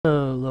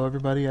Hello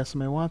everybody,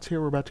 SMA Watts here.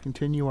 We're about to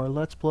continue our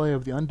Let's Play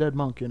of the Undead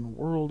Monk in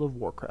World of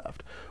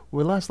Warcraft.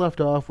 When we last left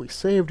off, we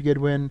saved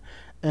Gidwin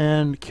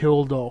and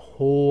killed a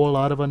whole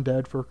lot of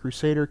undead for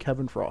Crusader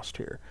Kevin Frost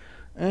here.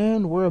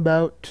 And we're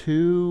about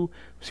to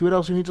see what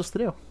else he needs us to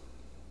do.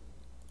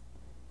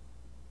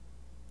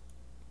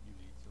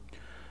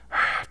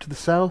 To the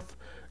south,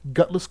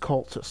 gutless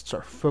cultists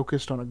are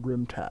focused on a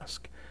grim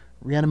task,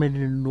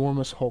 reanimating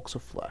enormous hulks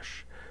of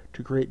flesh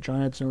to create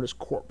giants known as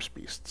corpse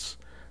beasts.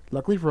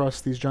 Luckily for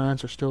us, these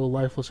giants are still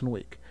lifeless and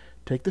weak.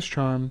 Take this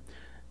charm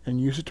and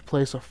use it to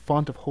place a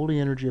font of holy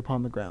energy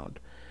upon the ground.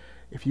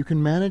 If you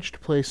can manage to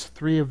place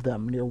 3 of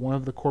them near one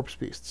of the corpse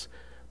beasts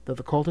that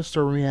the cultists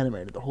are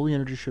reanimated, the holy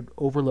energy should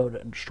overload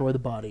it and destroy the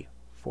body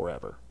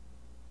forever.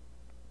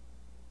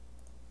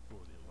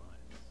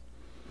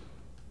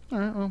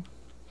 Alright, well,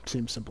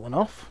 seems simple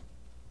enough.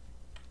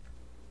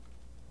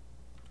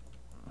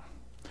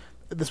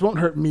 This won't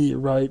hurt me,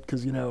 right?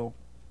 Because, you know,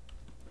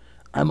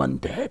 I'm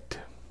undead.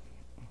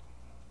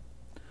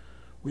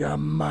 We are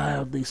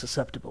mildly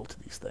susceptible to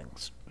these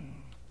things.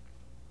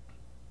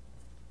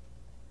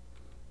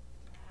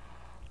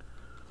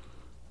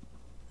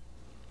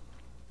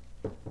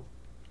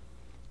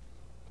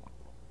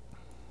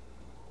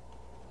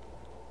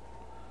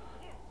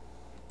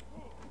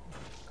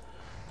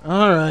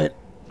 Alright.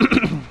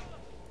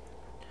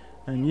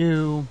 And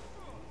you...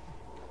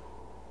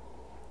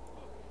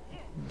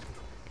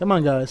 Come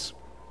on, guys.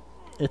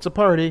 It's a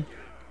party.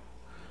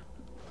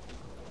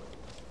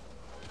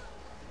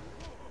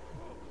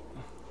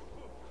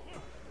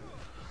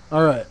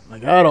 Alright, I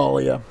got all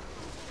of you.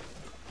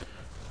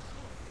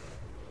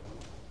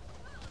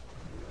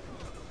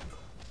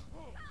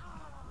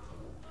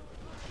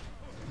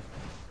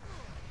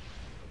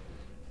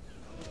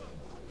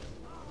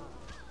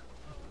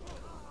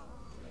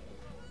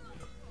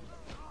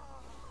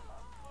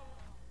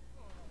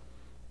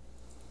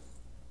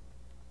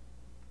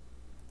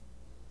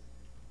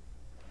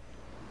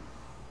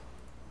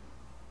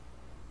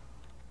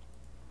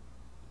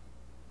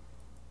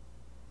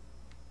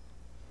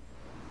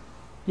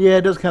 Yeah,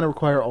 it does kind of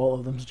require all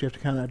of them, so you have to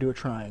kind of do a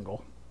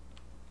triangle.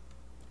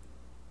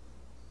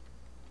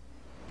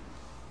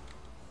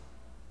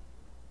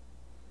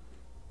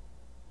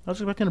 I was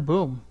expecting a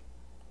boom.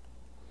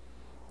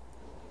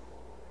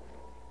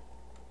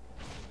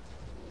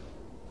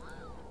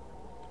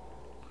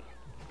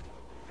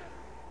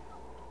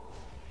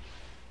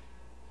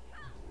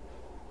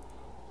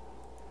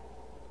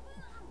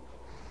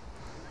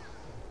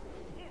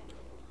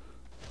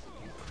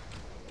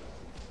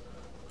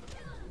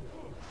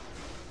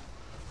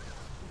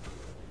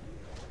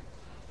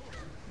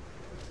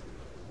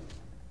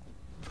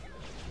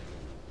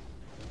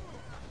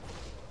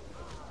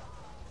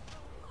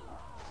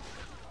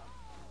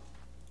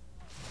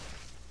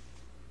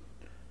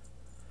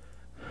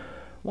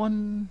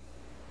 One.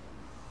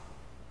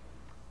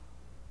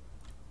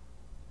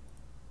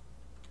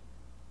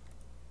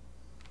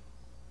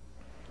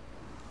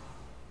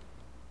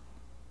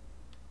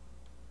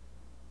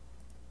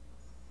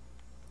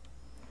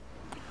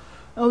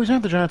 Oh, these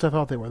aren't the giants I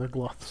thought they were. They're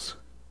gluths.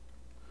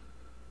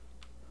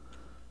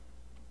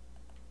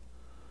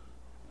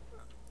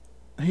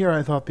 Here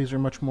I thought these are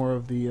much more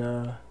of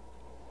the,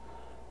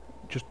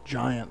 just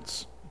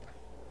giants.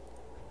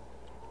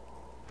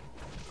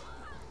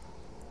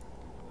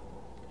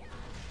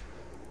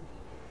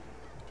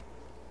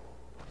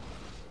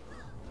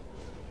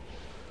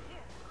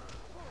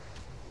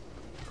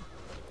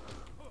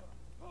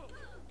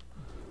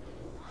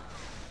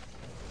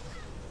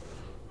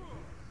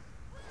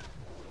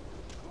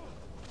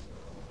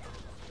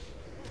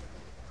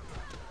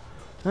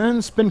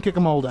 And spin kick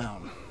them all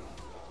down.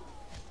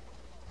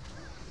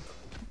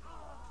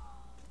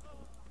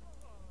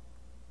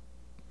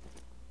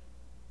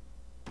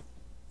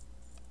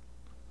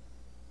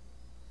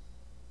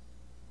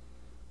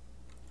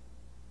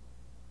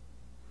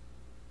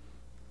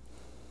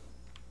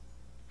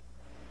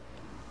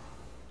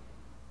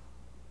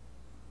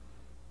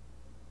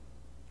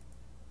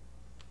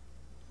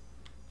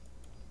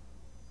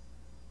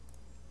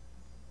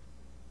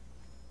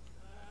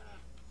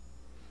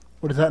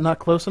 What, is that not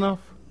close enough?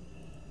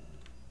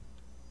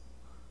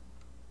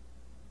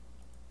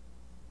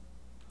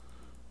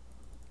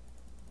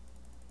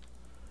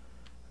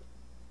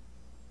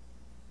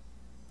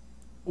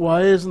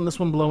 Why isn't this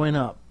one blowing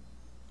up?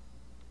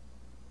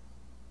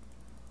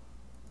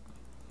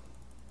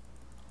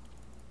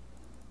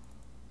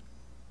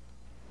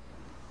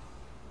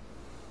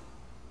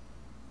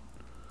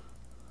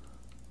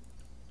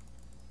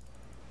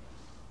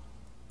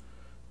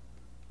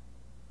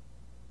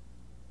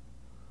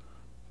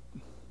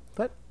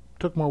 That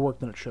took more work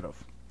than it should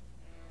have.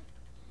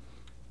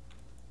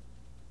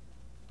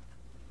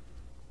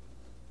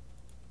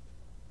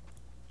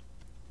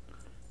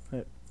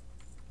 Right.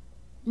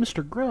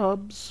 Mr.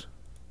 Grubbs.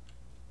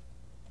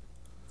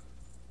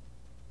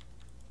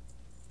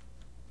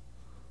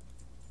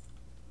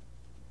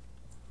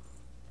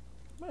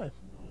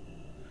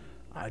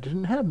 I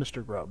didn't have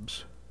Mr.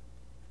 Grubbs.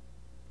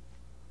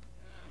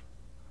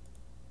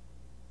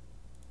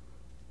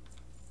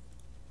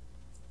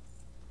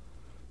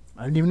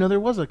 I didn't even know there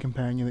was a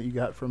companion that you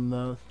got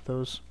from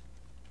those.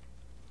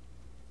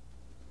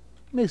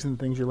 Amazing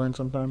things you learn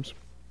sometimes.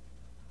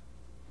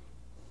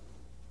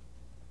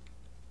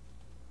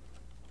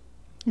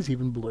 He's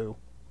even blue.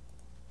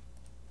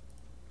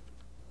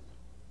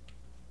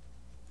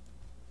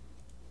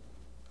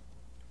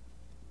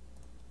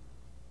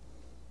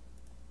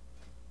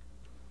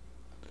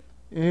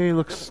 He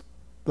looks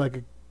like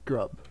a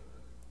grub.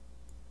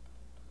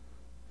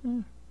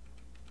 Hmm.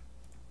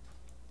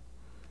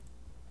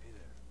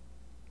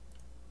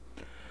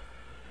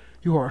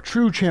 You are a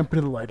true champion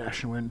of the light,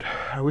 Ashenwind.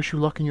 I wish you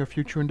luck in your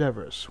future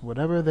endeavors,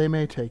 whatever they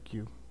may take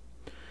you.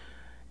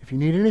 If you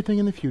need anything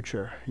in the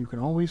future, you can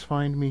always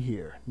find me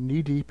here,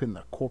 knee-deep in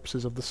the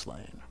corpses of the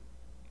slain.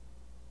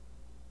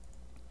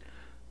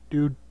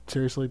 Dude,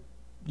 seriously,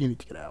 you need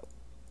to get out.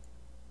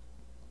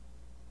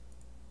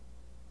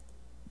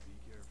 Be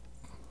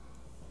careful.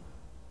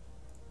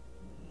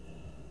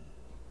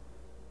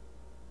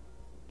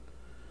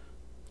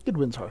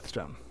 Goodwin's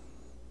Hearthstone.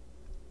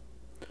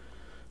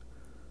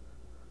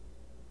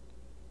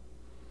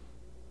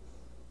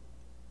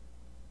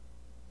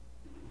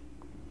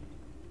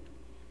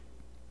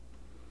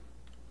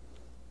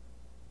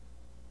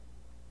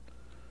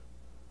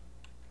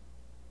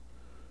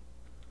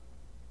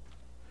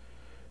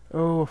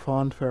 Oh, a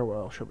fond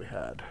farewell shall be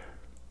had.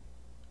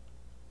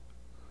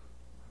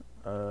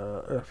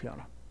 Fiona. What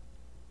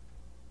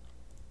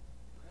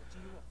do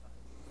you offer?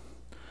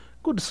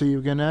 Good to see you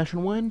again,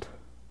 Ashenwind.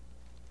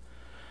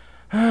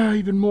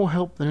 You've been more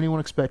help than anyone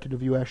expected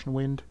of you,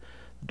 Ashenwind.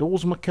 The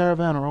doors of my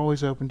caravan are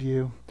always open to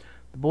you.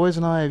 The boys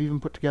and I have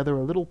even put together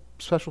a little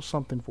special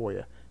something for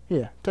you.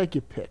 Here, take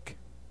your pick.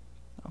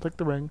 I'll take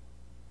the ring.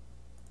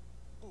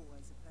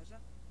 Always a pleasure.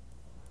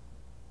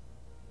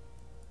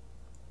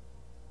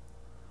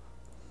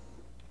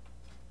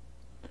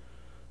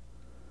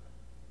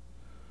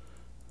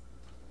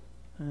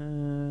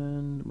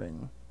 And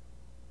ring.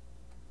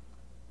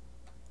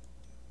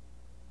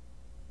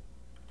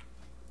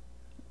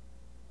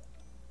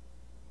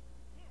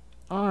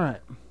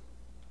 Alright.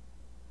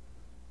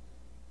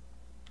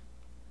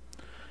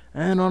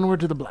 And onward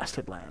to the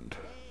blasted land.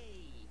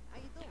 Hey, how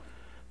you doing?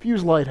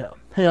 Fuse Lighthouse.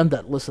 Hey,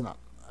 Undead, listen up.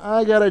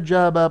 I got a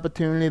job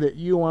opportunity that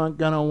you aren't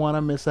gonna want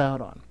to miss out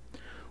on.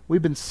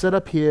 We've been set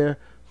up here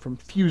from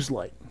Fuse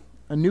Light,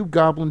 a new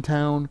goblin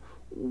town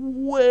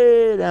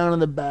way down in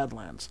the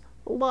Badlands.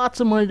 Lots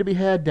of money to be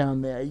had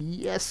down there,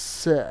 yes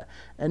sir,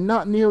 and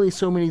not nearly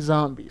so many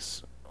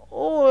zombies,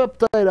 or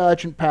uptight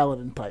argent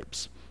paladin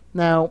types.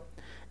 Now,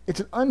 it's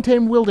an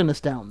untamed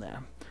wilderness down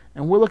there,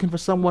 and we're looking for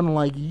someone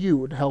like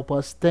you to help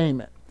us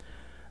tame it.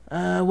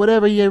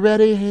 Whatever you're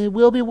ready,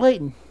 we'll be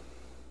waiting.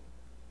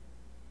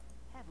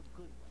 Have a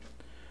good one.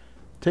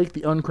 Take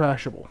the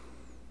uncrashable.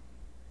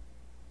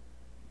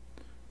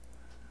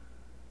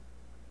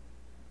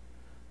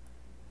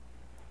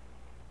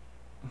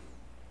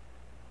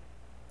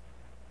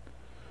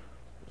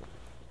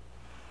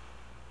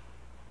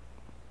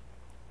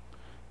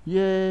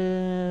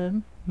 Yeah.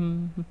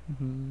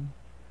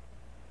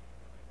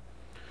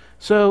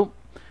 So,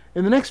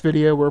 in the next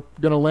video, we're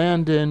going to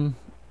land in...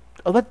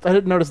 Oh, I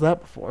didn't notice that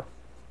before.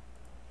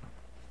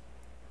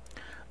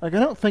 Like, I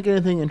don't think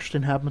anything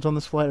interesting happens on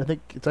this flight. I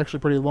think it's actually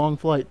a pretty long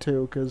flight,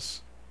 too,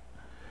 because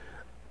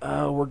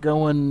we're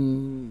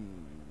going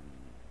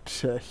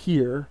to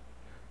here,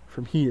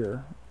 from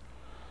here.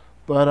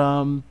 But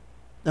I don't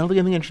think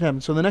anything interesting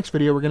happens. So in the next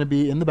video, we're going to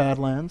be in the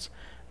Badlands,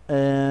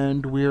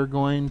 and we're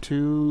going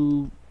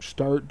to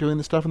start doing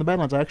the stuff in the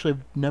Badlands. I actually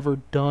have never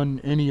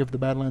done any of the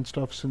Badlands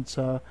stuff since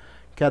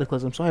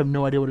Cataclysm, so I have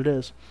no idea what it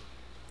is.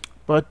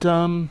 But,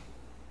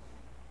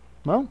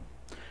 well,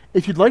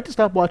 if you'd like to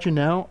stop watching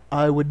now,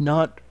 I would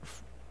not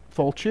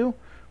fault you,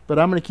 but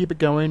I'm going to keep it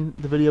going,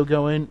 the video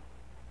going,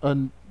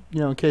 in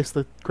case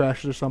the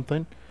crashes or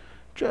something,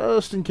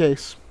 just in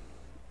case.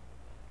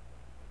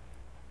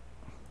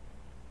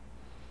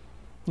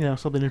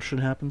 Something interesting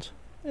happens.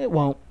 It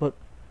won't, but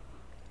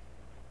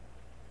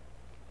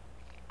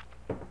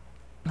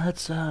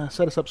let's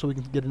set us up so we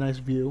can get a nice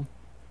view.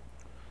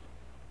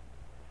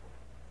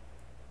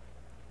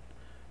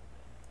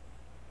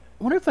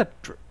 I wonder if that...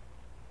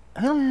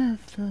 I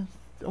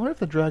wonder if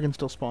the dragons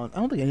still spawn. I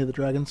don't think any of the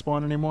dragons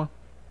spawn anymore.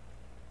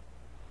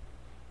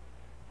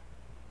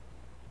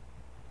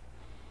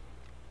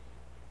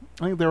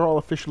 I think they're all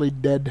officially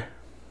dead.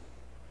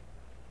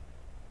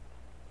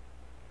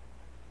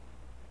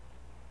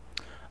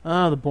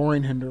 Ah, the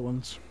boring hinder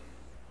ones.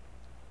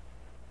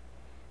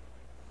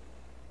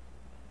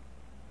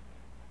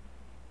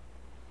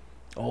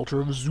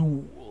 Altar of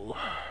Zool.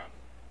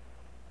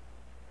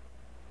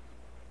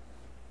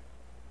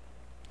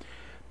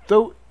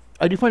 Though,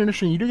 I do find it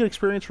interesting, you do get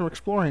experience from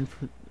exploring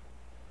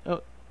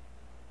the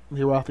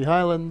Arathi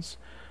Highlands.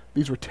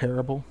 These were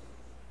terrible.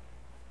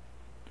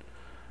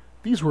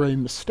 These were a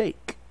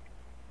mistake.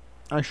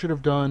 I should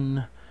have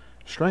done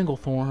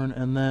Stranglethorn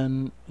and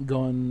then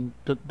done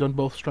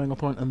both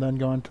Stranglethorn and then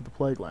gone to the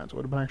Plaguelands. It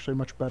would have been actually a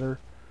much better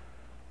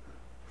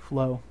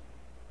flow.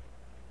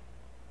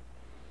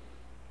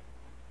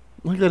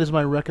 I think that is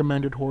my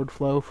recommended horde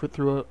flow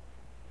through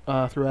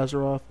through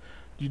Azeroth,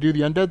 you do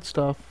the undead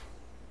stuff,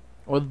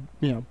 or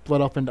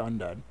blood elf into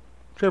undead,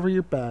 whichever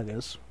your bag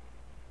is.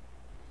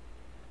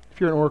 If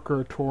you're an orc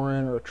or a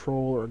tauren or a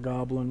troll or a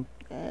goblin,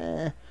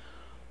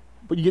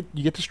 but you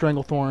get to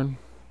Stranglethorn.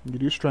 You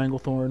do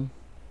Stranglethorn.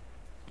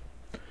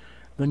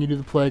 Then you do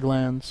the Plague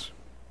Lands.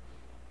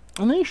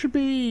 And then you should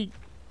be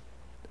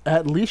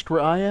at least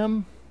where I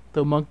am,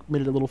 though Monk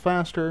made it a little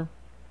faster.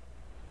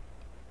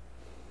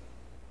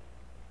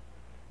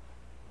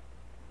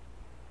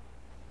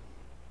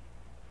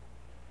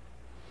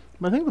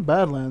 But I think the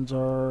Badlands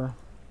are...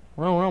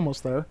 Well, we're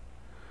almost there.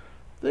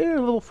 They're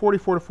level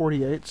 44 to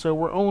 48, so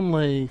we're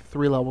only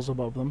 3 levels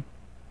above them.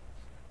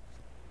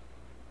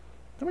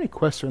 How many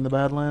quests are in the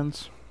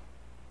Badlands?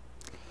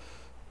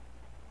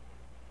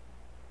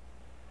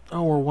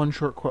 Oh, we're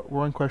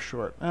one quest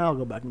short. I'll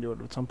go back and do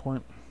it at some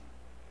point.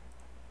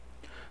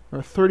 There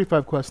are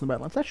 35 quests in the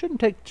Badlands. That shouldn't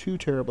take too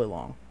terribly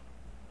long.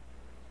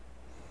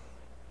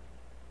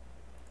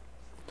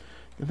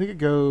 I think it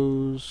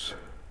goes...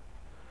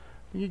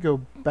 You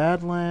go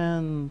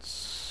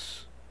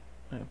Badlands...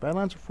 Yeah,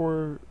 Badlands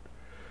are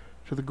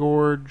to the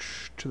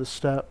Gorge, to the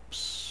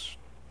Steppes,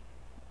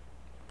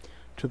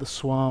 to the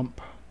Swamp,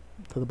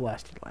 to the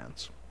Blasted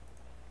Lands.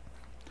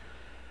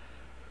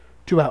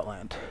 To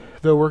Outland.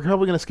 Though we're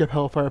probably going to skip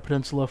Hellfire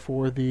Peninsula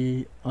for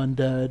the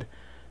Undead.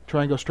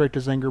 Try and go straight to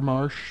Zenger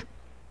Marsh.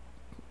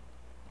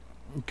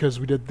 Because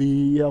we did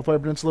the Hellfire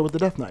Peninsula with the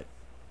Death Knight.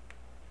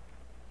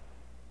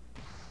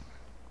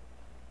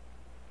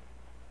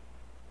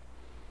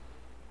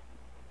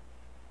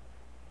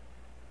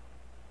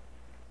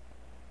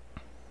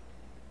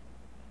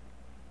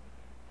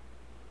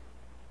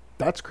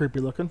 That's creepy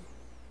looking.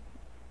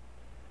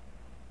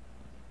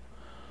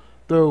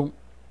 Though,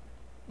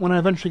 when I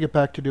eventually get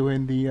back to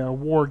doing the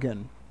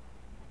Worgen,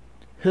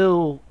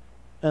 Hill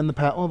and the the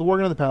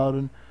Worgen and the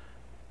Paladin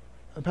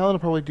will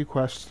probably do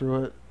quests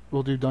through it.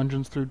 We'll do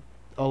dungeons through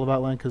all of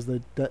Outland because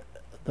the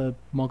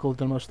Monk will have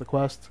done most of the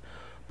quests.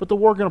 But the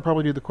Worgen will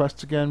probably do the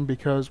quests again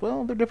because,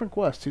 well, they're different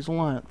quests. He's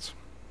Alliance.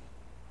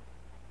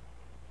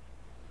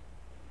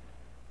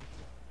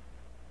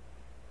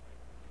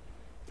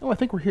 Oh, I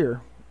think we're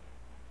here.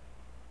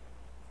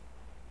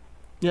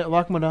 Yeah,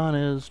 Loch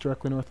Modan is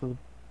directly north of the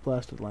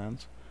Blasted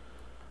Lands.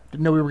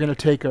 Didn't know we were going to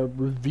take a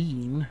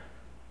ravine.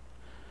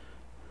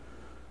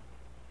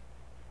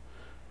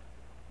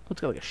 It's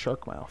got like a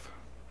shark mouth.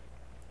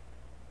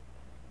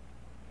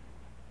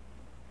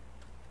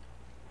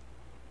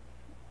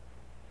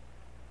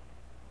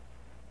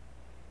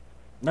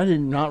 I did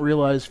not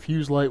realize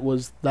Fuse Light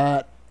was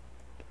that,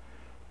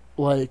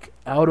 like,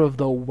 out of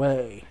the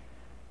way.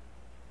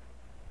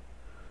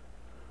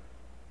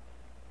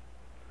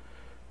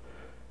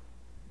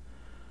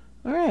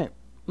 Alright,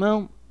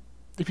 well,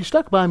 if you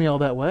stuck by me all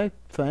that way,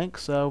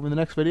 thanks. In the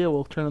next video,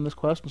 we'll turn on this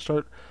quest and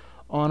start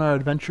on our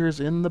adventures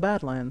in the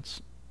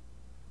Badlands.